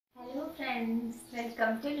friends,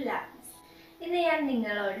 welcome to Labs. ഇന്ന് ഞാൻ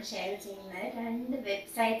നിങ്ങളോട് ഷെയർ ചെയ്യുന്ന രണ്ട്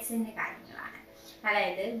വെബ്സൈറ്റ്സിൻ്റെ കാര്യങ്ങളാണ്.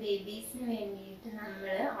 അതായത് ബേബീസിന് വേണ്ടിയിട്ട്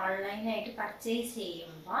നമ്മൾ ഓൺലൈനായിട്ട് പർച്ചേസ്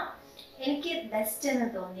ചെയ്യുമ്പോൾ എനിക്ക് ബെസ്റ്റ് എന്ന്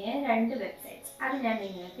തോന്നിയ രണ്ട് വെബ്സൈറ്റ്സ് അത് ഞാൻ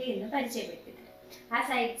നിങ്ങൾക്ക് ഇന്ന് പരിചയപ്പെടുത്തിയിട്ടുണ്ട്. ആ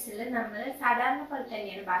സൈറ്റ്സിൽ നമ്മൾ സാധാരണ പോലെ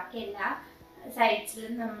തന്നെയാണ് ബാക്കി എല്ലാ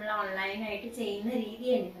സൈറ്റ്സിലും നമ്മൾ ഓൺലൈനായിട്ട് ചെയ്യുന്ന രീതി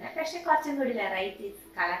തന്നെയാണ്. പക്ഷെ കുറച്ചും കൂടി വെറൈറ്റീസ്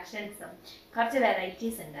കളക്ഷൻസും കുറച്ച്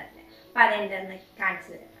വെറൈറ്റീസ് ഉണ്ട് അതിൽ. അപ്പം അതെന്തെന്ന്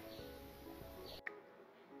കാണിച്ചു തരാം.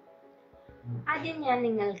 ആദ്യം ഞാൻ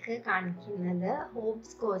നിങ്ങൾക്ക് കാണിക്കുന്നത്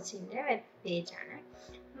ഹോപ്സ് കോച്ചിൻ്റെ വെബ് പേജാണ്.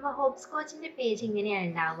 അപ്പോൾ ഹോപ്സ് കോച്ചിൻ്റെ പേജ് ഇങ്ങനെയാണ്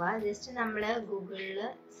ഉണ്ടാവുക. ജസ്റ്റ് നമ്മൾ ഗൂഗിളിൽ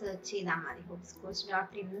സെർച്ച് ചെയ്താൽ മതി.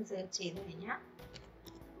 hopscoach.in സെർച്ച് ചെയ്ത് കഴിഞ്ഞാൽ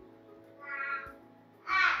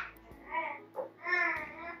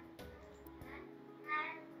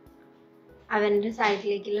അവരുടെ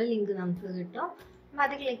സൈറ്റിലേക്കുള്ള ലിങ്ക് നമുക്ക് കിട്ടും. അപ്പോൾ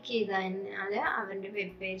അത് ക്ലിക്ക് ചെയ്ത് കഴിഞ്ഞാൽ അവരുടെ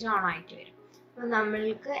വെബ് പേജ് ഓൺ ആയിട്ട് വരും. അപ്പോൾ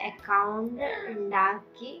നമ്മൾക്ക് അക്കൗണ്ട്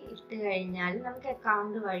ഉണ്ടാക്കി ഇട്ട് കഴിഞ്ഞാൽ നമുക്ക്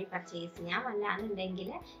അക്കൗണ്ട് വഴി പർച്ചേസ് ചെയ്യാം. അല്ലാന്നുണ്ടെങ്കിൽ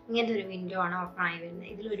ഇങ്ങനത്തെ ഒരു വിൻഡോ ആണ് ഓപ്പൺ ആയി വരുന്നത്.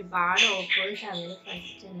 ഇതിൽ ഒരുപാട് ഓഫേഴ്സ് അവർ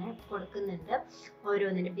ഫസ്റ്റ് തന്നെ കൊടുക്കുന്നുണ്ട്.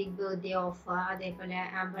 ഓരോന്നിൻ്റെ ബിഗ് ബർത്ത്ഡേ ഓഫർ, അതേപോലെ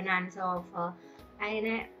ബനാൻസ ഓഫർ,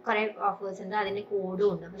 അങ്ങനെ കുറേ ഓഫേഴ്സ് ഉണ്ട്. അതിൻ്റെ കോഡും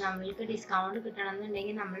ഉണ്ട്. അപ്പോൾ നമ്മൾക്ക് ഡിസ്കൗണ്ട്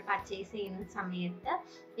കിട്ടണമെന്നുണ്ടെങ്കിൽ നമ്മൾ പർച്ചേസ് ചെയ്യുന്ന സമയത്ത്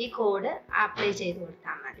ഈ കോഡ് അപ്ലൈ ചെയ്ത്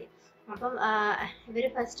കൊടുത്താൽ മതി. അപ്പം ഇവർ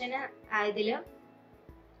ഫസ്റ്റ് തന്നെ ഇതിൽ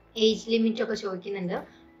ഏജ് ലിമിറ്റ് ഒക്കെ ചോദിക്കുന്നുണ്ട്.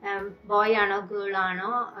 ബോയ് ആണോ ഗേൾ ആണോ,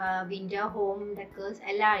 വിൻ്റർ, ഹോം ഡെക്കേഴ്സ്,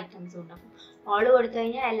 എല്ലാ ഐറ്റംസും ഉണ്ട്. അപ്പം ഓൾ കൊടുത്തു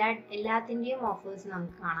കഴിഞ്ഞാൽ എല്ലാത്തിൻ്റെയും ഓഫേഴ്സ്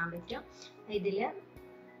നമുക്ക് കാണാൻ പറ്റും. ഇതിൽ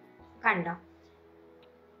കണ്ടോ,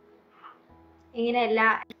 ഇങ്ങനെ എല്ലാ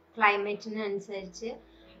ക്ലൈമറ്റിനനുസരിച്ച്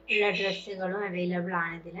ഉള്ള ഡ്രസ്സുകളും അവൈലബിൾ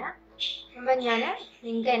ആണ് ഇതിൽ. അപ്പം ഞാൻ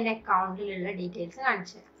നിങ്ങൾക്ക് എൻ്റെ അക്കൗണ്ടിലുള്ള ഡീറ്റെയിൽസ്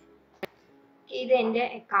കാണിച്ചു തരാം. ഇത് എൻ്റെ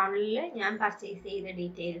അക്കൗണ്ടിൽ ഞാൻ പർച്ചേസ് ചെയ്ത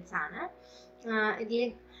ഡീറ്റെയിൽസ് ആണ്. ഇതിൽ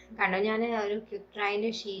കണ്ടോ, ഞാൻ ഒരു ക്വിക്ക് ഡ്രൈൻ്റെ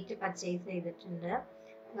ഷീറ്റ് പർച്ചേസ് ചെയ്തിട്ടുണ്ട്.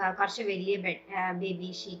 കുറച്ച് വലിയ ബേബി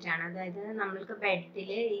ഷീറ്റാണ്. അതായത് നമ്മൾക്ക്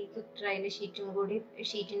ബെഡിൽ ഈ ക്വിക്ക് ഡ്രൈൻ്റെ ഷീറ്റും കൂടി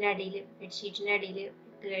ബെഡ്ഷീറ്റിൻ്റെ അടിയിൽ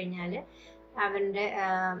ഇട്ട് കഴിഞ്ഞാൽ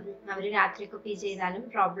അവർ രാത്രി കുപ്പി ചെയ്താലും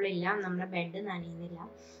പ്രോബ്ലം ഇല്ല, നമ്മുടെ ബെഡ് നനയുന്നില്ല.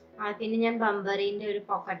 പിന്നെ ഞാൻ ബംബറിൻ്റെ ഒരു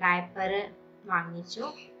പോക്കറ്റ് ഡയപ്പർ വാങ്ങിച്ചു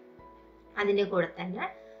അതിൻ്റെ കൂടെ തന്നെ.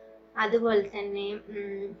 അതുപോലെ തന്നെ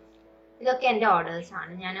ഇതൊക്കെ എൻ്റെ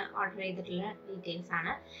ഓർഡേഴ്സാണ്, ഞാൻ ഓർഡർ ചെയ്തിട്ടുള്ള ഡീറ്റെയിൽസ്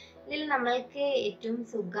ആണ്. ഇതിൽ നമ്മൾക്ക് ഏറ്റവും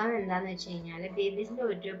സുഖം എന്താണെന്ന് വെച്ച് കഴിഞ്ഞാൽ ബേബീസിൻ്റെ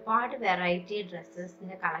ഒരുപാട് വെറൈറ്റി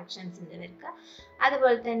ഡ്രസ്സസിൻ്റെ കളക്ഷൻസ് ഉണ്ട് ഇവർക്ക്.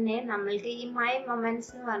 അതുപോലെ തന്നെ നമ്മൾക്ക് ഈ മൈ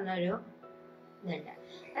മൊമെൻറ്റ്സ് എന്ന് പറഞ്ഞൊരു ഇതുണ്ട്.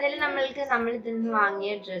 അതിൽ നമ്മൾ ഇതിൽ നിന്ന്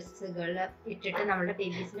വാങ്ങിയ ഡ്രസ്സുകൾ ഇട്ടിട്ട് നമ്മുടെ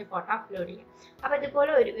ബേബീസിൻ്റെ ഫോട്ടോ അപ്ലോഡ് ചെയ്യും. അപ്പോൾ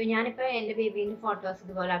ഇതുപോലെ ഞാനിപ്പോൾ എൻ്റെ ബേബീൻ്റെ ഫോട്ടോസ്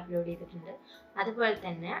ഇതുപോലെ അപ്ലോഡ് ചെയ്തിട്ടുണ്ട്. അതുപോലെ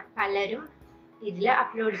തന്നെ പലരും ഇതിൽ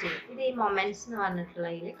അപ്ലോഡ് ചെയ്യും. ഇത് ഈ മൊമെൻറ്റ്സ് എന്ന് പറഞ്ഞിട്ടുള്ള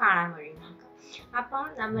ഇതിൽ കാണാൻ കഴിയും നമുക്ക്. അപ്പം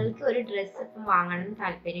നമ്മൾക്ക് ഒരു ഡ്രസ്സ് ഇപ്പം വാങ്ങണം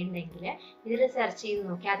താല്പര്യം ഉണ്ടെങ്കിൽ ഇതിൽ സെർച്ച് ചെയ്ത്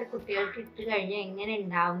നോക്കി അത് കുട്ടികൾക്ക് ഇട്ട് കഴിഞ്ഞാൽ എങ്ങനെ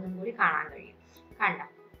ഉണ്ടാവുമെന്നും കൂടി കാണാൻ കഴിയും. കണ്ടോ,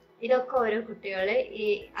 ഇതൊക്കെ ഓരോ കുട്ടികൾ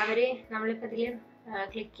നമ്മളിപ്പോൾ ഇതിൽ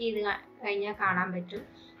ക്ലിക്ക് ചെയ്ത് കഴിഞ്ഞാൽ കാണാൻ പറ്റും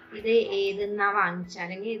ഇത് ഏതെന്നാ വാങ്ങിച്ചാൽ,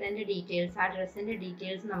 അല്ലെങ്കിൽ ഇതിൻ്റെ ഡീറ്റെയിൽസ്, ആ ഡ്രസ്സിൻ്റെ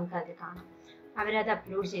ഡീറ്റെയിൽസ് നമുക്കത് കാണാം. അവരത്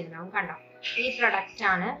അപ്ലോഡ് ചെയ്തിട്ടുണ്ടാവും. കണ്ടോ, ഈ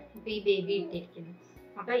പ്രൊഡക്റ്റാണ് ഇപ്പോൾ ഈ ബേബി ഇട്ടിരിക്കുന്നത്.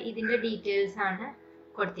 അപ്പോൾ ഇതിൻ്റെ ഡീറ്റെയിൽസ് ആണ്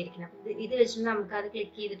കൊടുത്തിരിക്കുന്നത്. ഇത് വെച്ചിട്ട് നമുക്കത്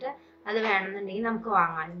ക്ലിക്ക് ചെയ്തിട്ട് അത് വേണമെന്നുണ്ടെങ്കിൽ നമുക്ക്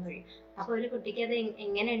വാങ്ങാനും കഴിയും. അപ്പോൾ ഒരു കുട്ടിക്ക് അത്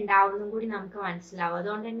എങ്ങനെ ഉണ്ടാവുമെന്നും കൂടി നമുക്ക് മനസ്സിലാവും.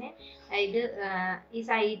 അതുകൊണ്ട് തന്നെ ഈ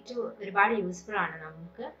സൈറ്റ് ഒരുപാട് യൂസ്ഫുൾ ആണ്.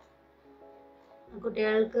 നമുക്ക്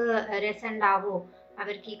കുട്ടികൾക്ക് രസം ഉണ്ടാവോ,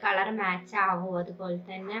 അവർക്ക് ഈ കളർ മാച്ച് ആവോ, അതുപോലെ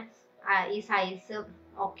തന്നെ ഈ സൈസ്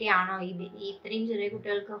ഓക്കെ ആണോ, ഇത്രയും ചെറിയ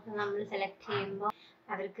കുട്ടികൾക്കൊക്കെ നമ്മൾ സെലക്ട് ചെയ്യുമ്പോൾ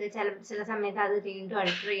അവർക്ക് ചില സമയത്ത് അത് വീണ്ടും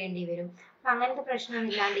അൾട്ടർ ചെയ്യേണ്ടി വരും. അപ്പം അങ്ങനത്തെ പ്രശ്നമൊന്നും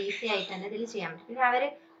ഇല്ലാണ്ട് ഈസി ആയിട്ട് തന്നെ ഇതിൽ ചെയ്യാൻ പറ്റും. പിന്നെ അവർ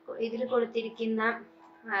ഇതിൽ കൊടുത്തിരിക്കുന്ന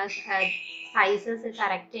സൈസസ്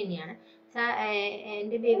കറക്റ്റ് തന്നെയാണ്.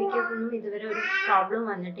 എൻ്റെ ബേബിക്കൊന്നും ഇതുവരെ ഒരു പ്രോബ്ലം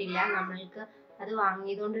വന്നിട്ടില്ല. നമ്മൾക്ക് അത്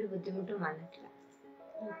വാങ്ങിയതുകൊണ്ടൊരു ബുദ്ധിമുട്ടും വന്നിട്ടില്ല.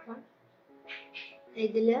 അപ്പം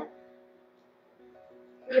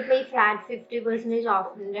ഇതിപ്പോൾ ഈ ഫ്ലാറ്റ് 50%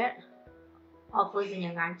 ഓഫിൻ്റെ ഓഫേഴ്സ്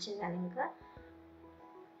ഞാൻ കാണിച്ചു തരാം നിങ്ങൾക്ക്.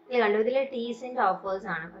 ഇത് കണ്ടു, ഇതിൽ ടീസിൻ്റെ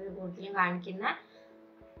ഓഫേഴ്സാണ് അവർ കൂടുതലും കാണിക്കുന്നത്.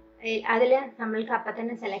 അതിൽ നമ്മൾക്ക് അപ്പം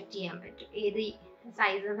തന്നെ സെലക്ട് ചെയ്യാൻ പറ്റും ഏത്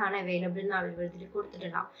സൈസസ് ആണ് അവൈലബിൾ എന്ന് അവർ ഇതിൽ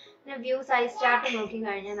കൊടുത്തിട്ടുണ്ടാവും. പിന്നെ വ്യൂ സൈസ് ചാർട്ട് നോക്കി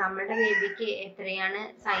കഴിഞ്ഞാൽ നമ്മുടെ ബേബിക്ക് എത്രയാണ്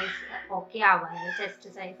സൈസ് ഓക്കെ ആവുക, ചെസ്റ്റ്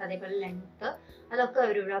സൈസ്, അതേപോലെ ലെങ്ത്ത്, അതൊക്കെ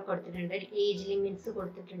അവരിവിടെ കൊടുത്തിട്ടുണ്ട്. ഏജ് ലിമിറ്റ്സ്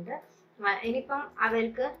കൊടുത്തിട്ടുണ്ട്. ഇനിയിപ്പം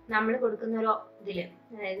അവർക്ക് നമ്മൾ കൊടുക്കുന്ന ഒരു ഇതിൽ,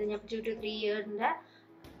 അതായത് 2 to 3 ഇയേഴ്സിൻ്റെ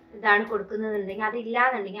ഇതാണ് കൊടുക്കുന്നതെന്നുണ്ടെങ്കിൽ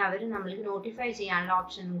അതില്ലാന്നുണ്ടെങ്കിൽ അവർ നമ്മൾക്ക് നോട്ടിഫൈ ചെയ്യാനുള്ള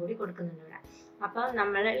ഓപ്ഷനും കൂടി കൊടുക്കുന്നുണ്ട് ഇവിടെ. അപ്പം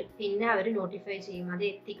പിന്നെ അവർ നോട്ടിഫൈ ചെയ്യും. അത്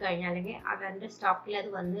എത്തിക്കഴിഞ്ഞാൽ അല്ലെങ്കിൽ അവരുടെ സ്റ്റോക്കിൽ അത്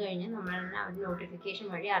വന്നു കഴിഞ്ഞാൽ അവർ നോട്ടിഫിക്കേഷൻ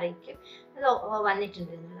വഴി അറിയിക്കും അത്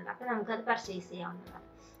വന്നിട്ടുണ്ട് എന്നുള്ളത്. അപ്പം നമുക്കത് പർച്ചേസ് ചെയ്യാവുന്നതാണ്.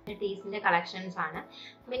 ടീസിൻ്റെ കളക്ഷൻസ് ആണ്.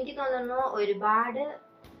 അപ്പം എനിക്ക് തോന്നുന്നു ഒരുപാട്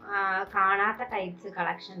കാണാത്ത ടൈപ്സ്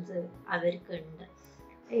കളക്ഷൻസ് അവർക്കുണ്ട്.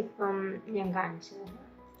 ഇപ്പം ഞാൻ കാണിച്ചു തരാം.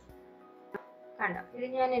 കണ്ടോ, ഇത്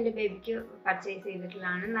ഞാൻ എൻ്റെ ബേബിക്ക് പർച്ചേസ്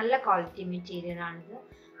ചെയ്തിട്ടുള്ളതാണ്. നല്ല ക്വാളിറ്റി മെറ്റീരിയൽ ആണിത്.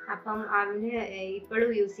 അപ്പം അവന് ഇപ്പോഴും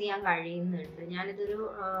യൂസ് ചെയ്യാൻ കഴിയുന്നുണ്ട്. ഞാനിതൊരു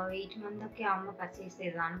 8 month ഒക്കെ ആകുമ്പോൾ പർച്ചേസ്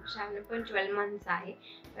ചെയ്തതാണ്. പക്ഷെ അവനിപ്പോൾ 12 months ആയി.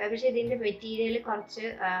 പക്ഷെ ഇതിൻ്റെ മെറ്റീരിയൽ കുറച്ച്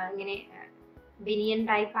ഇങ്ങനെ ബനിയൻ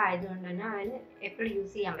ടൈപ്പ് ആയതുകൊണ്ട് തന്നെ അവന് എപ്പോഴും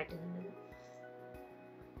യൂസ് ചെയ്യാൻ പറ്റുന്നുണ്ട്.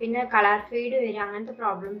 പിന്നെ കളർ ഫെയ്ഡ് വരും, അങ്ങനത്തെ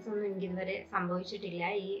പ്രോബ്ലംസ് ഒന്നും എനിക്ക് ഇതുവരെ സംഭവിച്ചിട്ടില്ല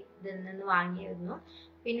ഈ ഇതിൽ നിന്ന് വാങ്ങിയിരുന്നു.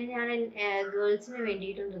 പിന്നെ ഞാൻ ഗേൾസിന്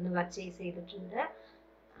വേണ്ടിയിട്ടും ഇതൊന്ന് പർച്ചേസ് ചെയ്തിട്ടുണ്ട്.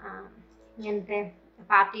 ഇങ്ങനത്തെ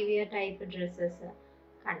പാർട്ടി വിയർ ടൈപ്പ് ഡ്രസ്സസ്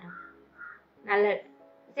കണ്ടോ, നല്ല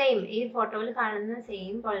സെയിം ഈ ഫോട്ടോയിൽ കാണുന്ന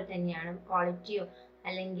സെയിം പോലെ തന്നെയാണ്. ക്വാളിറ്റിയോ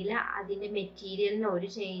അല്ലെങ്കിൽ അതിൻ്റെ മെറ്റീരിയലിന് ഒരു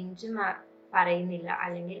ചേഞ്ചും പറയുന്നില്ല,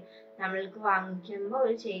 അല്ലെങ്കിൽ നമ്മൾക്ക് വാങ്ങിക്കുമ്പോൾ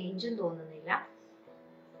ഒരു ചേഞ്ചും തോന്നുന്നില്ല.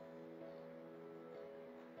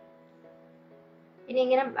 പിന്നെ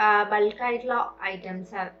ഇങ്ങനെ ബൾക്കായിട്ടുള്ള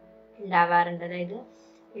ഐറ്റംസ് ഉണ്ടാവാറുണ്ട്. അതായത്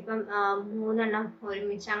ഇപ്പം 3 എണ്ണം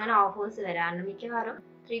ഒരുമിച്ച് അങ്ങനെ ഓഫേഴ്സ് വരാറുണ്ട്. മിക്കവാറും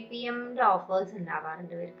 3 PM ഓഫേഴ്സ്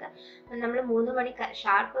ഉണ്ടാവാറുണ്ട് ഇവർക്ക്. നമ്മൾ 3 മണി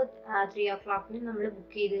ഷാർപ്പ് 3 o'clock നമ്മൾ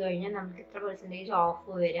ബുക്ക് ചെയ്ത് കഴിഞ്ഞാൽ നമുക്ക് ഇത്ര %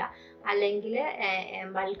 ഓഫ് വരിക, അല്ലെങ്കിൽ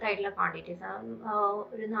ബൾക്കായിട്ടുള്ള ക്വാണ്ടിറ്റീസ്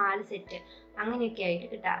ഒരു 4 സെറ്റ് അങ്ങനെയൊക്കെ ആയിട്ട്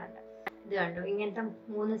കിട്ടാറുണ്ട്. ഇത് കണ്ടു, ഇങ്ങനത്തെ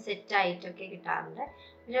 3 സെറ്റ് ആയിട്ടൊക്കെ കിട്ടാറുണ്ട്.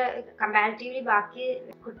 കമ്പാരിറ്റീവ്ലി ബാക്കി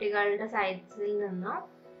കുട്ടികളുടെ സൈസിൽ നിന്നും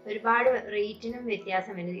ഒരുപാട് റേറ്റിനും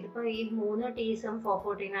വ്യത്യാസം വരുന്നത്. ഇപ്പോൾ ഈ 3 ടീസും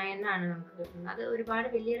 449 ആണ് നമുക്ക് കിട്ടുന്നത്. അത് ഒരുപാട്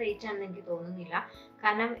വലിയ റേറ്റ് ആണെന്ന് എനിക്ക് തോന്നുന്നില്ല.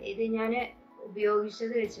 കാരണം ഇത് ഞാൻ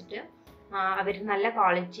ഉപയോഗിച്ചത് വെച്ചിട്ട് അവർ നല്ല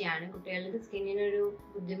ക്വാളിറ്റിയാണ്. കുട്ടികളുടെ സ്കിന്നിനൊരു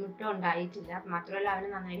ബുദ്ധിമുട്ടും ഉണ്ടായിട്ടില്ല. മാത്രമല്ല അവന്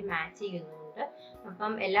നന്നായിട്ട് മാച്ച് ചെയ്യുന്നുണ്ട്.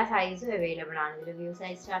 അപ്പം എല്ലാ സൈസും അവൈലബിൾ ആണ്. ഇതിൽ വ്യൂ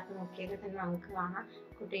സൈസ് ചാർട്ട് നോക്കിയൊക്കെ തന്നെ നമുക്ക് കാണാം.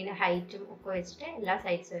 കുട്ടീൻ്റെ ഹൈറ്റും ഒക്കെ വെച്ചിട്ട് എല്ലാ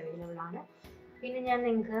സൈസും അവൈലബിൾ ആണ്. പിന്നെ ഞാൻ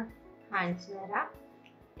നിങ്ങൾക്ക് കാണിച്ചു തരാം.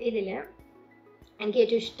 ഇതിൽ എനിക്ക്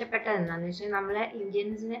ഏറ്റവും ഇഷ്ടപ്പെട്ടത് എന്താണെന്ന് വെച്ചാൽ, നമ്മളെ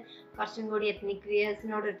ഇന്ത്യൻസിന് കുറച്ചും കൂടി എത്നിക്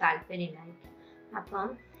വിയേഴ്സിനോടൊരു താല്പര്യം ഉണ്ടായിരിക്കും. അപ്പം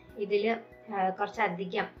ഇതിൽ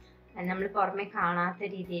കുറച്ചധികം നമ്മൾ പുറമെ കാണാത്ത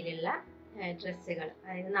രീതിയിലുള്ള ഡ്രസ്സുകൾ,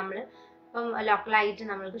 അതായത് നമ്മൾ ഇപ്പം ലോക്കലായിട്ട്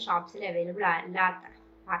നമ്മൾക്ക് ഷോപ്സിൽ അവൈലബിൾ അല്ലാത്ത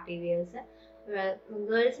പാർട്ടി വിയേഴ്സ്.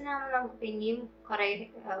 ഗേൾസിനാകുമ്പോൾ നമുക്ക് പിന്നെയും കുറേ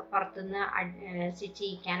പുറത്തുനിന്ന് സ്റ്റിച്ച്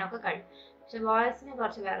ചെയ്യിക്കാനൊക്കെ കഴിയും. പക്ഷെ ബോയ്സിന്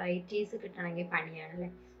കുറച്ച് വെറൈറ്റീസ് കിട്ടണമെങ്കിൽ പണിയാണല്ലേ.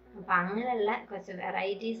 അപ്പം അങ്ങനെയുള്ള കുറച്ച്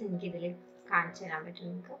വെറൈറ്റീസ് എനിക്കിതിൽ കാണിച്ചു തരാൻ പറ്റും.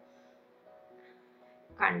 നിങ്ങൾക്ക്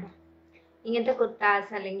കണ്ടോ, ഇങ്ങനത്തെ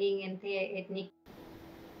കുർത്താസ് അല്ലെങ്കിൽ ഇങ്ങനത്തെ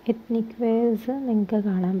എത്നിക് വെയർസ് നിങ്ങൾക്ക്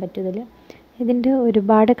കാണാൻ പറ്റും ഇതിൽ. ഇതിൻ്റെ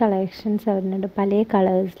ഒരുപാട് കളക്ഷൻസ് വരുന്നുണ്ട് പല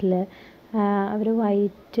കളേഴ്സിൽ. അവർ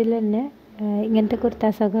വൈറ്റിൽ തന്നെ ഇങ്ങനത്തെ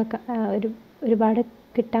കുർത്താസൊക്കെ ഒരുപാട്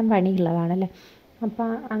കിട്ടാൻ പണിയുള്ളതാണല്ലേ. അപ്പോൾ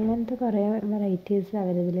അങ്ങനത്തെ കുറേ വെറൈറ്റീസ്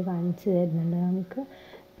അവരിതിൽ കാണിച്ചു തരുന്നുണ്ട് നമുക്ക്.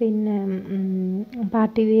 പിന്നെ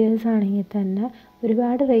പാർട്ടി വിയേഴ്സ് ആണെങ്കിൽ തന്നെ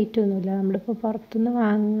ഒരുപാട് റേറ്റ് ഒന്നുമില്ല. നമ്മളിപ്പോൾ പുറത്തുനിന്ന്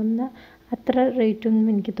വാങ്ങുന്ന അത്ര റേറ്റൊന്നും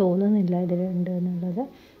എനിക്ക് തോന്നുന്നില്ല ഇതിലുണ്ട് എന്നുള്ളത്.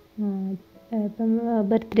 ഇപ്പം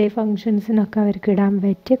ബർത്ത്ഡേ ഫങ്ഷൻസിനൊക്കെ അവർക്ക് ഇടാൻ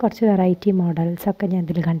പറ്റിയ കുറച്ച് വെറൈറ്റി മോഡൽസൊക്കെ ഞാൻ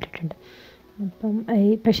ഇതിൽ കണ്ടിട്ടുണ്ട്. അപ്പം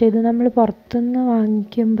പക്ഷേ ഇത് നമ്മൾ പുറത്തുനിന്ന്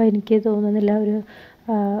വാങ്ങിക്കുമ്പോൾ എനിക്ക് തോന്നുന്നില്ല ഒരു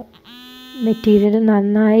മെറ്റീരിയൽ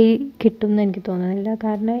നന്നായി കിട്ടുമെന്ന് എനിക്ക് തോന്നുന്നില്ല.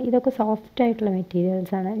 കാരണം ഇതൊക്കെ സോഫ്റ്റ് ആയിട്ടുള്ള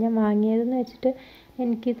മെറ്റീരിയൽസാണ് ഞാൻ വാങ്ങിയതെന്ന് വെച്ചിട്ട്.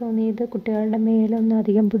 എനിക്ക് തോന്നിയത് കുട്ടികളുടെ മേലൊന്നും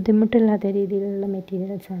അധികം ബുദ്ധിമുട്ടില്ലാത്ത രീതിയിലുള്ള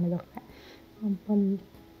മെറ്റീരിയൽസാണ് ഇതൊക്കെ. അപ്പം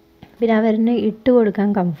പിന്നെ അവരിന് ഇട്ട് കൊടുക്കാൻ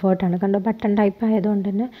കംഫർട്ടാണ്. കണ്ടോ, ബട്ടൺ ടൈപ്പ് ആയതുകൊണ്ട്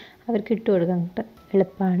തന്നെ അവർക്ക് ഇട്ട് കൊടുക്കാൻ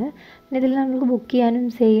എളുപ്പമാണ്. പിന്നെ ഇതിൽ നമുക്ക് ബുക്ക് ചെയ്യാനും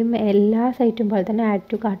സെയിം എല്ലാ സൈറ്റും പോലെ തന്നെ ആഡ്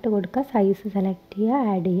ടു കാർട്ട് കൊടുക്കുക, സൈസ് സെലക്ട് ചെയ്യുക,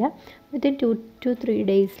 ആഡ് ചെയ്യുക. Within 2 to 3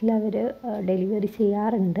 days our delivery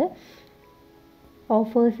ചെയ്യാറുണ്ട്.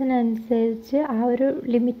 ഓഫേഴ്സിനനുസരിച്ച് ആ ഒരു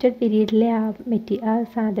ലിമിറ്റഡ് പീരീഡിലെ ആ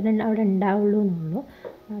സാധനം അവിടെ ഉണ്ടാവുള്ളൂ എന്നുള്ളൂ.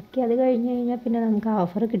 ബാക്കി അത് കഴിഞ്ഞ് കഴിഞ്ഞാൽ പിന്നെ നമുക്ക് ആ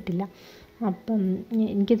ഓഫർ കിട്ടില്ല. അപ്പം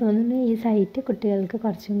എനിക്ക് തോന്നുന്നു ഈ സൈറ്റ് കുട്ടികൾക്ക്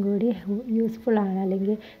കുറച്ചും കൂടി യൂസ്ഫുള്ളാണ്,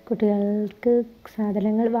 അല്ലെങ്കിൽ കുട്ടികൾക്ക്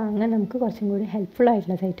സാധനങ്ങൾ വാങ്ങാൻ നമുക്ക് കുറച്ചും കൂടി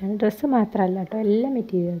ഹെൽപ്ഫുള്ളായിട്ടുള്ള സൈറ്റാണ്. ഡ്രസ്സ് മാത്രമല്ല കേട്ടോ, എല്ലാ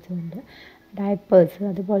മെറ്റീരിയൽസും ഉണ്ട്. ഡയപ്പേഴ്സ്,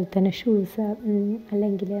 അതുപോലെ തന്നെ ഷൂസ്,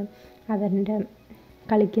 അല്ലെങ്കിൽ അവരുടെ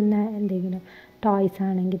കളിക്കുന്ന എന്തെങ്കിലും ടോയ്സ്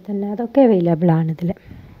ആണെങ്കിൽ തന്നെ അതൊക്കെ അവൈലബിൾ ആണ് ഇതിൽ.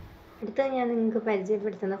 അടുത്ത ഞാൻ നിങ്ങൾക്ക്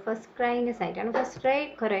പരിചയപ്പെടുത്തുന്നത് ഫസ്റ്റ് ക്രൈൻ്റെ സൈറ്റാണ്. ഫസ്റ്റ് ക്രൈ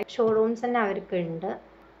കുറേ ഷോറൂംസ് തന്നെ അവർക്കുണ്ട്.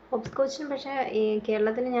 ഹോപ്സ്കോച്ചിന് പക്ഷേ ഈ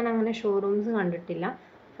കേരളത്തിൽ ഞാൻ അങ്ങനെ ഷോറൂംസ് കണ്ടിട്ടില്ല.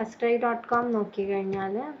 fastcry.com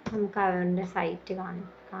നോക്കിക്കഴിഞ്ഞാൽ നമുക്ക് അവരുടെ സൈറ്റ്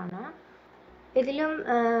കാണാം. ഇതിലും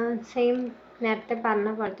സെയിം നേരത്തെ പറഞ്ഞ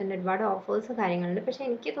പോലെ തന്നെ ഒരുപാട് ഓഫേഴ്സ് കാര്യങ്ങളുണ്ട്. പക്ഷേ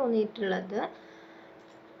എനിക്ക് തോന്നിയിട്ടുള്ളത്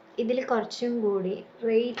ഇതിൽ കുറച്ചും കൂടി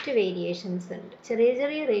റേറ്റ് വേരിയേഷൻസ് ഉണ്ട്. ചെറിയ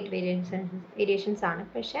ചെറിയ റേറ്റ് വേരിയേഷൻസ് ആണ്.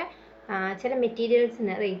 പക്ഷേ ചില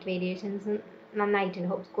മെറ്റീരിയൽസിന് റേറ്റ് വേരിയേഷൻസ് നന്നായിട്ടുണ്ട്.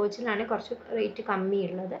 ഹോപ്സ്കോച്ചിലാണ് കുറച്ച് റേറ്റ്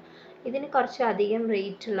കമ്മിയുള്ളത്. ഇതിന് കുറച്ച് അധികം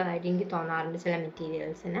റേറ്റ് ഉള്ളതായിട്ട് എനിക്ക് തോന്നാറുണ്ട് ചില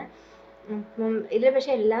മെറ്റീരിയൽസിന്. അപ്പം ഇതിൽ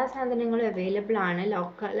പക്ഷേ എല്ലാ സാധനങ്ങളും അവൈലബിൾ ആണ്.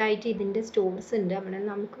 ലോക്കലായിട്ട് ഇതിൻ്റെ സ്റ്റോർസ് ഉണ്ട്. അവിടെ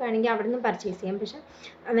നമുക്ക് വേണമെങ്കിൽ അവിടെ നിന്ന് പർച്ചേസ് ചെയ്യാം. പക്ഷെ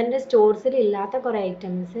അവരുടെ സ്റ്റോർസിൽ ഇല്ലാത്ത കുറേ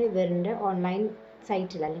ഐറ്റംസ് ഇവരുടെ ഓൺലൈൻ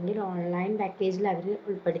സൈറ്റിൽ അല്ലെങ്കിൽ ഓൺലൈൻ പാക്കേജിൽ അവർ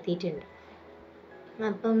ഉൾപ്പെടുത്തിയിട്ടുണ്ട്.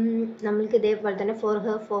 അപ്പം നമ്മൾക്ക് ഇതേപോലെ തന്നെ for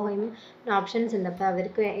her for him options ഉണ്ട്. അപ്പോൾ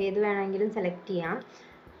അവർക്ക് ഏത് വേണമെങ്കിലും സെലക്ട് ചെയ്യാം.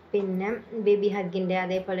 പിന്നെ ബേബി ഹഗ്ഗിൻ്റെ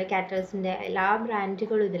അതേപോലെ കാറ്റൽസിൻ്റെ എല്ലാ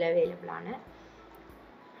ബ്രാൻഡുകളും ഇതിൽ അവൈലബിൾ ആണ്.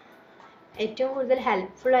 ഏറ്റവും കൂടുതൽ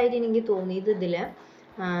ഹെൽപ്ഫുൾ ആയിട്ട് എനിക്ക് തോന്നിയത് ഇതിൽ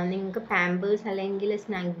നിങ്ങൾക്ക് പാമ്പേഴ്സ് അല്ലെങ്കിൽ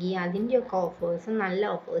സ്നഗ്ഗി അതിൻ്റെയൊക്കെ ഓഫേഴ്സ് നല്ല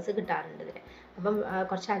ഓഫേഴ്സ് കിട്ടാറുണ്ട് ഇതിൽ. അപ്പം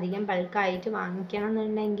കുറച്ചധികം ബൾക്കായിട്ട് വാങ്ങിക്കണം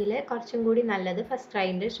എന്നുണ്ടെങ്കിൽ കുറച്ചും കൂടി നല്ലത് ഫസ്റ്റ്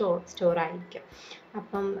ക്രൈൻ്റെ സ്റ്റോർ ആയിരിക്കും.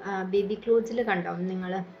 അപ്പം ബേബി ക്ലോത്ത്സിൽ കണ്ടോ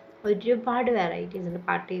നിങ്ങൾ ഒരുപാട് വെറൈറ്റീസ് ഉണ്ട്.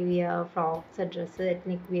 Party wear, frocks, dress,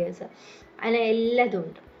 ethnic wears, അങ്ങനെ എല്ലാതും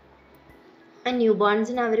ഉണ്ട്. ന്യൂ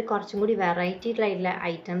ബോൺസിന് അവർ കുറച്ചും കൂടി വെറൈറ്റി ആയിട്ടുള്ള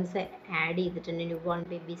ഐറ്റംസ് ആഡ് ചെയ്തിട്ടുണ്ട് ന്യൂ ബോൺ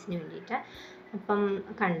ബേബീസിന് വേണ്ടിയിട്ട്. അപ്പം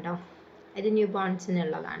കണ്ടോ, ഇത് ന്യൂ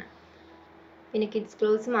ബോൺസിനുള്ളതാണ്. പിന്നെ കിഡ്സ്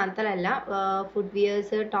ക്ലോത്ത്സ് മാത്രമല്ല, ഫുഡ്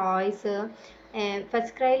വിയേഴ്സ്, ടോയ്സ്.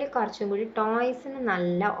 ഫസ്റ്റ് ക്രൈയിൽ കുറച്ചും കൂടി ടോയ്സിന്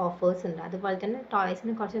നല്ല ഓഫേഴ്സ് ഉണ്ട്. അതുപോലെ തന്നെ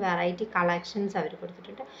ടോയ്സിന് കുറച്ച് വെറൈറ്റി കളക്ഷൻസ് അവർ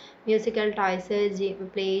കൊടുത്തിട്ടുണ്ട്. Musical toys,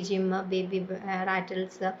 play gym, baby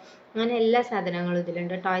rattles, അങ്ങനെ എല്ലാ സാധനങ്ങളും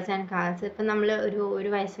ഇതിലുണ്ട്. Toys and cars. ഇപ്പം നമ്മൾ ഒരു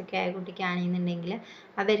വയസ്സൊക്കെ ആയ കുട്ടിക്കാണെന്നുണ്ടെങ്കിൽ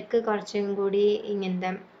അവർക്ക് കുറച്ചും കൂടി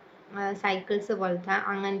ഇങ്ങനത്തെ സൈക്കിൾസ് പോലത്തെ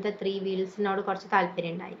അങ്ങനത്തെ 3 വീൽസിനോട് കുറച്ച്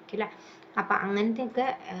താല്പര്യം ഉണ്ടായിരിക്കും അല്ലേ. അപ്പം അങ്ങനത്തെയൊക്കെ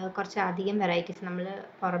കുറച്ച് അധികം വെറൈറ്റീസ് നമ്മൾ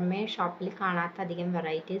പുറമേ ഷോപ്പിൽ കാണാത്ത അധികം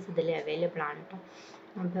വെറൈറ്റീസ് ഇതിൽ അവൈലബിൾ ആണ് കേട്ടോ.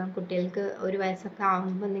 അപ്പം കുട്ടികൾക്ക് ഒരു വയസ്സൊക്കെ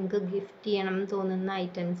ആകുമ്പോൾ നിങ്ങൾക്ക് ഗിഫ്റ്റ് ചെയ്യണം എന്ന് തോന്നുന്ന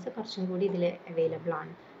ഐറ്റംസ് കുറച്ചും കൂടി ഇതിൽ അവൈലബിൾ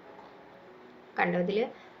ആണ്. കണ്ടോ, ഇതിൽ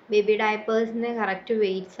ബേബി ഡയപ്പേഴ്സിൻ്റെ കറക്റ്റ്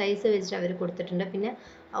വെയിറ്റ് സൈസ് വെച്ചിട്ട് അവർ കൊടുത്തിട്ടുണ്ട്. പിന്നെ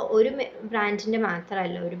ഒരു ബ്രാൻഡിൻ്റെ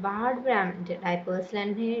മാത്രമല്ല, ഒരുപാട് ബ്രാൻഡ് ഡയപ്പേഴ്സിൽ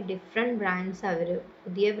തന്നെ ഡിഫറെൻറ്റ് ബ്രാൻഡ്സ് അവർ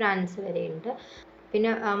പുതിയ ബ്രാൻഡ്സ് വരെ ഉണ്ട്.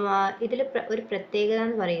 പിന്നെ ഇതിൽ ഒരു പ്രത്യേകത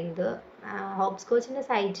എന്ന് പറയുന്നത് ഹോപ്സ് കോച്ചിൻ്റെ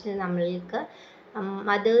സൈറ്റിൽ നമ്മൾക്ക്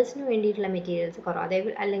മദേഴ്സിന് വേണ്ടിയിട്ടുള്ള മെറ്റീരിയൽസ് കുറവ്,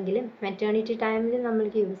 അതേപോലെ അല്ലെങ്കിൽ മെറ്റേണിറ്റി ടൈമിൽ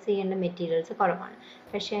നമ്മൾക്ക് യൂസ് ചെയ്യേണ്ട മെറ്റീരിയൽസ് കുറവാണ്.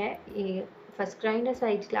 പക്ഷേ ഈ ഫസ്റ്റ് ക്രൈൻ്റെ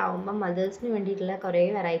സൈറ്റിലാവുമ്പോൾ മദേഴ്സിന് വേണ്ടിയിട്ടുള്ള കുറേ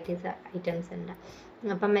വെറൈറ്റീസ് ഐറ്റംസ് ഉണ്ട്.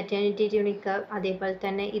 അപ്പം മെറ്റേണിറ്റി ട്യൂണിക്ക്, അതേപോലെ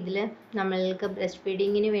തന്നെ ഇതിൽ നമ്മൾക്ക് ബ്രസ്റ്റ്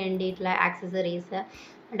ഫീഡിങ്ങിന് വേണ്ടിയിട്ടുള്ള accessories,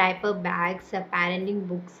 diaper bags, parenting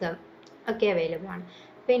books ഒക്കെ അവൈലബിൾ ആണ്.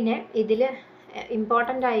 പിന്നെ ഇതിൽ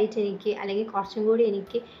ഇമ്പോർട്ടൻ്റ് ആയിട്ട് എനിക്ക്, അല്ലെങ്കിൽ കുറച്ചും കൂടി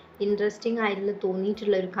എനിക്ക് ഇൻട്രസ്റ്റിംഗ് ആയിട്ട്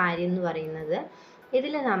തോന്നിയിട്ടുള്ള ഒരു കാര്യം എന്ന് പറയുന്നത്,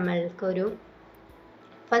 ഇതിൽ നമ്മൾക്കൊരു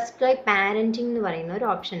ഫസ്റ്റ് ക്രൈ പാരൻറ്റിംഗ് എന്ന് പറയുന്ന ഒരു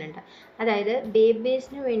ഓപ്ഷൻ ഉണ്ട്. അതായത്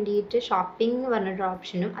ബേബീസിന് വേണ്ടിയിട്ട് ഷോപ്പിംഗ് എന്ന് പറഞ്ഞൊരു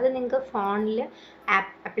ഓപ്ഷനും, അത് നിങ്ങൾക്ക് ഫോണിൽ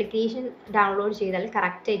ആപ്ലിക്കേഷൻ ഡൗൺലോഡ് ചെയ്താൽ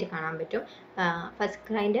കറക്റ്റായിട്ട് കാണാൻ പറ്റും. ഫസ്റ്റ്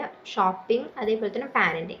ക്രൈൻ്റെ ഷോപ്പിംഗ്, അതേപോലെ തന്നെ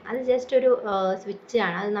പാരൻറ്റിങ്, അത് ജസ്റ്റ് ഒരു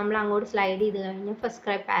സ്വിച്ചാണ്. അത് നമ്മൾ അങ്ങോട്ട് സ്ലൈഡ് ചെയ്ത് കഴിഞ്ഞാൽ ഫസ്റ്റ്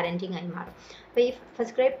ക്രൈ പാരൻറ്റിങ് ആയി മാറും. അപ്പോൾ ഈ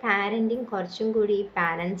ഫസ്റ്റ് ക്രൈ പാരൻറ്റിങ് കുറച്ചും കൂടി ഈ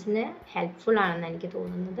പാരൻസിന് ഹെൽപ്ഫുൾ ആണെന്ന് എനിക്ക്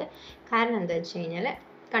തോന്നുന്നത്. കാരണം എന്താ വെച്ച് കഴിഞ്ഞാൽ,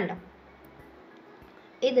 കണ്ടോ,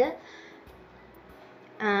 ഇത്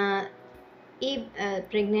ഈ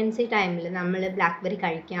പ്രഗ്നൻസി ടൈമിൽ നമ്മൾ ബ്ലാക്ക്ബെറി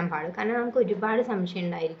കഴിക്കാൻ പാടും. കാരണം നമുക്ക് ഒരുപാട് സംശയം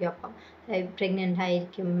ഉണ്ടായിരിക്കും. അപ്പം പ്രഗ്നൻ്റ്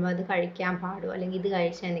ആയിരിക്കും, അത് കഴിക്കാൻ പാടുമോ, അല്ലെങ്കിൽ ഇത്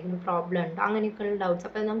കഴിച്ചാൽ എന്തെങ്കിലും പ്രോബ്ലം ഉണ്ടോ, അങ്ങനെയൊക്കെയുള്ള ഡൗട്ട്സ്.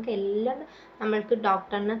 അപ്പോൾ നമുക്ക് എല്ലാം നമ്മൾക്ക്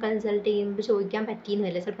ഡോക്ടറിനെ കൺസൾട്ട് ചെയ്യുമ്പോൾ ചോദിക്കാൻ പറ്റിയെന്ന്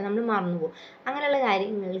വരില്ല, ചിലപ്പോൾ നമ്മൾ മറന്നുപോകും. അങ്ങനെയുള്ള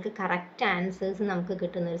കാര്യങ്ങൾക്ക് കറക്റ്റ് ആൻസേഴ്സ് നമുക്ക്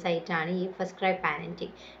കിട്ടുന്ന ഒരു സൈറ്റാണ് ഈ ഫസ്റ്റ് ക്രൈ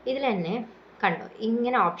പാരൻറ്റിങ്. ഇതിൽ തന്നെ കണ്ടോ,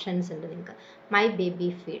 ഇങ്ങനെ ഓപ്ഷൻസ് ഉണ്ട് നിങ്ങൾക്ക്. മൈ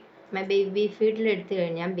ബേബി ഫീഡിൽ എടുത്തു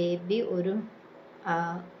കഴിഞ്ഞാൽ ബേബി ഒരു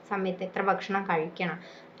സമയത്ത് എത്ര ഭക്ഷണം കഴിക്കണം,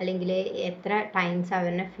 അല്ലെങ്കിൽ എത്ര ടൈംസ്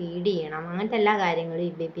അവരെ ഫീഡ് ചെയ്യണം, അങ്ങനത്തെ എല്ലാ കാര്യങ്ങളും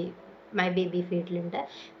ഈ മൈ ബേബി ഫീഡിലുണ്ട്.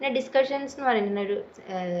 പിന്നെ ഡിസ്കഷൻസ് എന്ന് പറയുന്ന ഒരു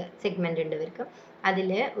സെഗ്മെൻ്റ് ഉണ്ട് ഇവർക്ക്. അതിൽ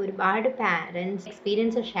ഒരുപാട് പാരൻസ്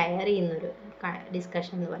എക്സ്പീരിയൻസ് ഷെയർ ചെയ്യുന്നൊരു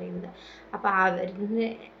ഡിസ്കഷൻ എന്ന് പറയുന്നത്. അപ്പോൾ അവരിന്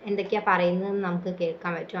എന്തൊക്കെയാണ് പറയുന്നതെന്ന് നമുക്ക്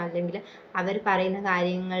കേൾക്കാൻ പറ്റും, അല്ലെങ്കിൽ അവർ പറയുന്ന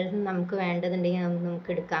കാര്യങ്ങൾ നമുക്ക് വേണ്ടതുണ്ടെങ്കിൽ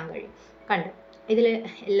നമുക്ക് എടുക്കാൻ കഴിയും. കണ്ടു, ഇതിൽ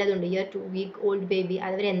എല്ലാതും ഉണ്ട്. 2 week old ബേബി,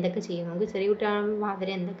 അവരെന്തൊക്കെ ചെയ്യും, നമുക്ക് ചെറിയ കുട്ടികളാകുമ്പോൾ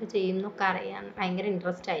അവരെന്തൊക്കെ ചെയ്യും എന്നൊക്കെ അറിയാൻ ഭയങ്കര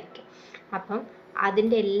ഇൻട്രസ്റ്റ് ആയിരിക്കും. അപ്പം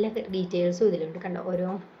അതിൻ്റെ എല്ലാ ഡീറ്റെയിൽസും ഇതിലുണ്ട്. കണ്ടോ,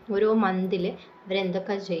 ഓരോ മന്തിൽ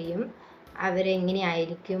അവരെന്തൊക്കെ ചെയ്യും,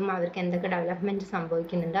 അവരെങ്ങനെയായിരിക്കും, അവർക്ക് എന്തൊക്കെ ഡെവലപ്മെൻറ്റ്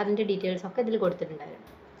സംഭവിക്കുന്നുണ്ട്, അതിൻ്റെ ഡീറ്റെയിൽസ് ഒക്കെ ഇതിൽ കൊടുത്തിട്ടുണ്ടായിരുന്നു.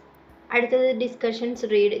 അടുത്തത്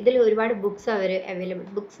ഡിസ്കഷൻസ് റീഡ്. ഇതിൽ ഒരുപാട് ബുക്സ് അവർ അവൈലബിൾ.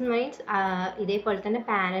 ബുക്സ് മീൻസ് ഇതേപോലെ തന്നെ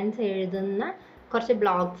പാരൻസ് എഴുതുന്ന കുറച്ച്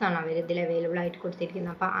ബ്ലോഗ്സ് ആണ് അവർ ഇതിൽ അവൈലബിൾ ആയിട്ട്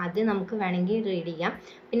കൊടുത്തിരിക്കുന്നത്. അപ്പോൾ അത് നമുക്ക് വേണമെങ്കിൽ റീഡ് ചെയ്യാം.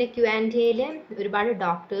 പിന്നെ Q&Aയിൽ ഒരുപാട്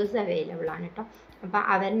ഡോക്ടേഴ്സ് അവൈലബിൾ ആണ് കേട്ടോ. അപ്പോൾ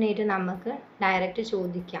അവരിനായിട്ട് നമുക്ക് ഡയറക്റ്റ്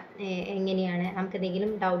ചോദിക്കാം, എങ്ങനെയാണ് നമുക്ക്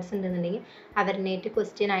എന്തെങ്കിലും ഡൗട്ട്സ് ഉണ്ടെന്നുണ്ടെങ്കിൽ അവരിനായിട്ട്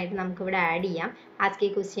ക്വസ്റ്റ്യൻ ആയിട്ട് നമുക്കിവിടെ ആഡ് ചെയ്യാം. ആസ്ക് എ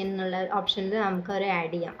ക്വസ്റ്റ്യൻ എന്നുള്ള ഓപ്ഷനിൽ നമുക്ക് അവരെ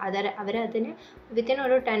ആഡ് ചെയ്യാം. അവരതിന് വിത്തിൻ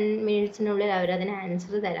ഒരു 10 മിനിറ്റ്സിനുള്ളിൽ അവരതിന്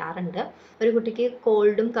ആൻസർ തരാറുണ്ട്. ഒരു കുട്ടിക്ക്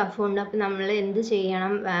കോൾഡും കഫും ഉണ്ട്, അപ്പോൾ നമ്മൾ എന്ത്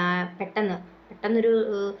ചെയ്യണം, പെട്ടെന്ന് പെട്ടെന്നൊരു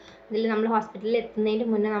ഇതിൽ നമ്മൾ ഹോസ്പിറ്റലിൽ എത്തുന്നതിന്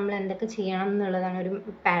മുന്നേ നമ്മൾ എന്തൊക്കെ ചെയ്യണം എന്നുള്ളതാണ് ഒരു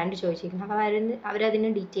പാരൻറ്റ് ചോദിച്ചിരിക്കുന്നത്. അപ്പോൾ അവരതിന്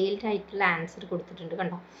ഡീറ്റെയിൽഡ് ആയിട്ടുള്ള ആൻസർ കൊടുത്തിട്ടുണ്ട്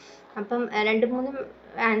കണ്ടോ. അപ്പം 2-3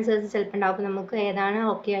 ആൻസേഴ്സ് ചിലപ്പോൾ ഉണ്ടാവും. അപ്പോൾ നമുക്ക് ഏതാണ്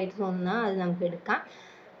ഓക്കെ ആയിട്ട് തോന്നുന്നത് അത് നമുക്ക് എടുക്കാം.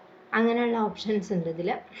 അങ്ങനെയുള്ള ഓപ്ഷൻസ് ഉണ്ട്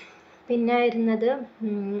ഇതിൽ. പിന്നെ വരുന്നത്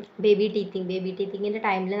ബേബി ടീത്തിങ്ങിൻ്റെ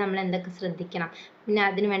ടൈമിൽ നമ്മൾ എന്തൊക്കെ ശ്രദ്ധിക്കണം, പിന്നെ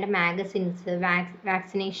അതിന് വേണ്ട മാഗസിൻസ്,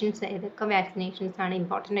 വാക്സിനേഷൻസ്, ഏതൊക്കെ വാക്സിനേഷൻസ് ആണ്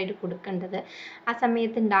ഇമ്പോർട്ടൻ്റ് ആയിട്ട് കൊടുക്കേണ്ടത്, ആ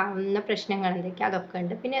സമയത്ത് ഉണ്ടാകുന്ന പ്രശ്നങ്ങൾ എന്തൊക്കെയാണ്, അതൊക്കെ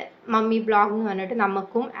ഉണ്ട്. പിന്നെ മമ്മി ബ്ലോഗ് എന്ന് പറഞ്ഞിട്ട്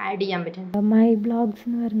നമുക്കും ആഡ് ചെയ്യാൻ പറ്റും. മൈ ബ്ലോഗ്സ്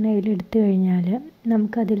എന്ന് പറഞ്ഞാൽ ഇതിലെടുത്തു കഴിഞ്ഞാൽ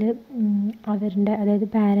നമുക്കതിൽ അവരുടെ, അതായത്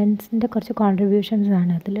പാരൻസിൻ്റെ കുറച്ച് കോൺട്രിബ്യൂഷൻസ്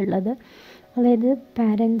ആണ് അതിലുള്ളത്. അതായത്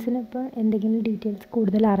പാരൻസിന് ഇപ്പോൾ എന്തെങ്കിലും ഡീറ്റെയിൽസ്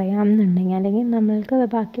കൂടുതൽ അറിയാമെന്നുണ്ടെങ്കിൽ, അല്ലെങ്കിൽ നമ്മൾക്ക്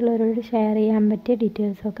ബാക്കിയുള്ളവരോട് ഷെയർ ചെയ്യാൻ പറ്റിയ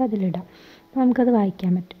ഡീറ്റെയിൽസൊക്കെ അതിലിടാം. അപ്പോൾ നമുക്കത്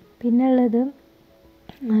വായിക്കാൻ പറ്റും. പിന്നെ ഉള്ളത്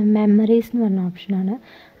മെമ്മറീസ് എന്ന് പറഞ്ഞ ഓപ്ഷനാണ്.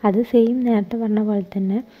 അത് സെയിം നേരത്തെ പറഞ്ഞ പോലെ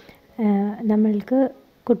തന്നെ നമ്മൾക്ക്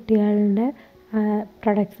കുട്ടികളുടെ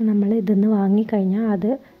പ്രൊഡക്ട്സ് നമ്മൾ ഇതിന്ന് വാങ്ങിക്കഴിഞ്ഞാൽ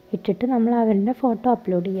അത് ഇട്ടിട്ട് നമ്മൾ അവരുടെ ഫോട്ടോ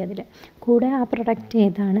അപ്ലോഡ് ചെയ്യുക അതിൽ. കൂടെ ആ പ്രൊഡക്റ്റ്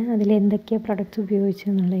ഏതാണ്, അതിലെന്തൊക്കെയാണ് പ്രൊഡക്ട്സ്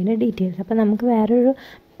ഉപയോഗിച്ചെന്നുള്ളതിൻ്റെ ഡീറ്റെയിൽസ്. അപ്പോൾ നമുക്ക് വേറൊരു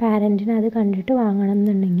പാരൻറ്റിന് അത് കണ്ടിട്ട് വാങ്ങണം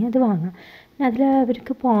എന്നുണ്ടെങ്കിൽ അത് വാങ്ങാം. അതിൽ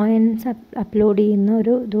അവർക്ക് പോയിൻറ്റ്സ് അപ്ലോഡ് ചെയ്യുന്ന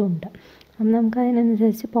ഒരു ഇതുമുണ്ട്. അപ്പം നമുക്ക്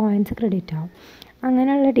അതിനനുസരിച്ച് പോയിൻറ്റ്സ് ക്രെഡിറ്റ് ആവും.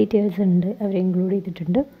 അങ്ങനെയുള്ള ഡീറ്റെയിൽസ് ഉണ്ട് അവർ ഇൻക്ലൂഡ്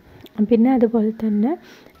ചെയ്തിട്ടുണ്ട്. പിന്നെ അതുപോലെ തന്നെ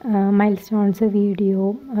മൈൽ സ്റ്റോൺസ്,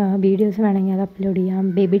 വീഡിയോസ് വേണമെങ്കിൽ അത് അപ്ലോഡ് ചെയ്യാം.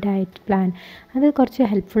 ബേബി ഡയറ്റ് പ്ലാൻ, അത് കുറച്ച്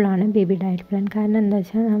ഹെൽപ്ഫുള്ളാണ് ബേബി ഡയറ്റ് പ്ലാൻ. കാരണം എന്താ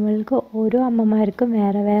വെച്ചാൽ നമ്മൾക്ക് ഓരോ അമ്മമാർക്കും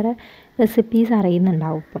വേറെ വേറെ റെസിപ്പീസ്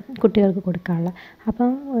അറിയുന്നുണ്ടാവും ഇപ്പം കുട്ടികൾക്ക് കൊടുക്കാനുള്ള. അപ്പം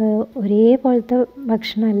ഒരേപോലത്തെ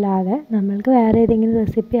ഭക്ഷണം അല്ലാതെ നമ്മൾക്ക് വേറെ ഏതെങ്കിലും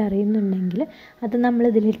റെസിപ്പി അറിയുന്നുണ്ടെങ്കിൽ അത് നമ്മൾ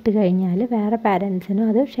ഇതിലിട്ട് കഴിഞ്ഞാൽ വേറെ പാരൻസിനും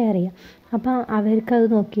അത് ഷെയർ ചെയ്യാം. അപ്പം അവർക്കത്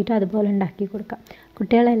നോക്കിയിട്ട് അതുപോലെ ഉണ്ടാക്കി കൊടുക്കാം.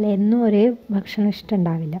 കുട്ടികളല്ലേ, എന്നും ഒരേ ഭക്ഷണം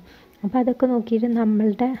ഇഷ്ടമുണ്ടാവില്ല. അപ്പോൾ അതൊക്കെ നോക്കിയിട്ട്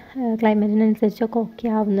നമ്മളുടെ ക്ലൈമറ്റിനനുസരിച്ചൊക്കെ ഓക്കെ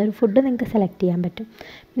ആവുന്ന ഒരു ഫുഡ് നിങ്ങൾക്ക് സെലക്ട് ചെയ്യാൻ പറ്റും.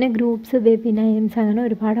 പിന്നെ ഗ്രൂപ്പ്സ്, വെബിനൈംസ്, അങ്ങനെ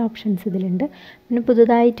ഒരുപാട് ഓപ്ഷൻസ് ഇതിലുണ്ട്. പിന്നെ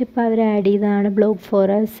പുതുതായിട്ട് ഇപ്പോൾ അവർ ആഡ് ചെയ്തതാണ് ബ്ലോഗ്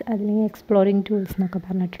ഫോറസ്, അല്ലെങ്കിൽ എക്സ്പ്ലോറിങ് ടൂൾസ് എന്നൊക്കെ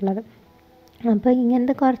പറഞ്ഞിട്ടുള്ളത്. അപ്പോൾ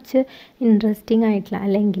ഇങ്ങനത്തെ കുറച്ച് ഇൻട്രസ്റ്റിംഗ് ആയിട്ടുള്ള,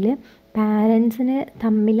 അല്ലെങ്കിൽ പാരൻസിന്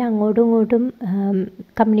തമ്മിൽ അങ്ങോട്ടും ഇങ്ങോട്ടും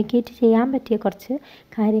കമ്മ്യൂണിക്കേറ്റ് ചെയ്യാൻ പറ്റിയ കുറച്ച്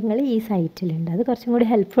കാര്യങ്ങൾ ഈ സൈറ്റിലുണ്ട്. അത് കുറച്ചും കൂടി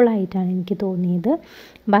ഹെൽപ്ഫുള്ളായിട്ടാണ് എനിക്ക് തോന്നിയത്.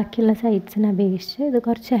 ബാക്കിയുള്ള സൈറ്റ്സിനെ അപേക്ഷിച്ച് ഇത്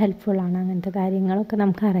കുറച്ച് ഹെൽപ്ഫുള്ളാണ്. അങ്ങനത്തെ കാര്യങ്ങളൊക്കെ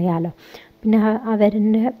നമുക്കറിയാമല്ലോ. പിന്നെ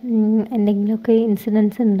അവരുടെ എന്തെങ്കിലുമൊക്കെ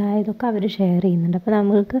ഇൻസിഡൻസ് ഉണ്ടായതൊക്കെ അവർ ഷെയർ ചെയ്യുന്നുണ്ട്. അപ്പോൾ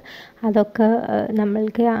അതൊക്കെ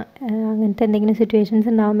നമ്മൾക്ക് അങ്ങനത്തെ എന്തെങ്കിലും സിറ്റുവേഷൻസ്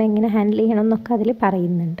ഉണ്ടാകുമ്പോൾ എങ്ങനെ ഹാൻഡിൽ ചെയ്യണം എന്നൊക്കെ അതിൽ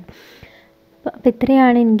പറയുന്നുണ്ട്. അപ്പോൾ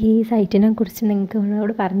ഇത്രയാണ് എനിക്ക് ഈ സൈറ്റിനെ കുറിച്ച് നിങ്ങൾക്ക്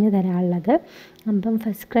നിങ്ങളോട് പറഞ്ഞു തരാനുള്ളത്. അപ്പം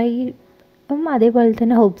ഫസ്റ്റ് ക്രൈയും അതേപോലെ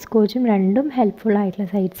തന്നെ ഹോപ്സ് കോച്ചും രണ്ടും ഹെൽപ്ഫുള്ളായിട്ടുള്ള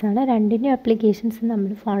സൈറ്റ്സാണ്. രണ്ടിൻ്റെയും ആപ്ലിക്കേഷൻസ്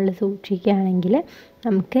നമ്മൾ ഫോണിൽ സൂക്ഷിക്കുകയാണെങ്കിൽ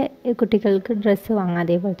നമുക്ക് കുട്ടികൾക്ക് ഡ്രസ്സ് വാങ്ങാം.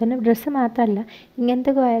 അതേപോലെ തന്നെ ഡ്രസ്സ് മാത്രമല്ല,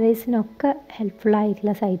 ഇങ്ങനത്തെ ക്വയറീസിനൊക്കെ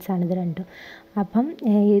ഹെൽപ്ഫുള്ളായിട്ടുള്ള സൈറ്റ്സാണ് ഇത് രണ്ടും. അപ്പം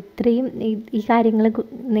ഇത്രയും ഈ കാര്യങ്ങൾ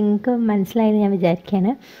നിങ്ങൾക്ക് മനസ്സിലായെന്ന് ഞാൻ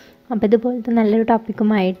വിചാരിക്കുകയാണ്. അപ്പോൾ ഇതുപോലത്തെ നല്ലൊരു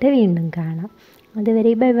ടോപ്പിക്കുമായിട്ട് വീണ്ടും കാണാം.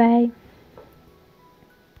 അതുവരെ ബൈ ബൈ.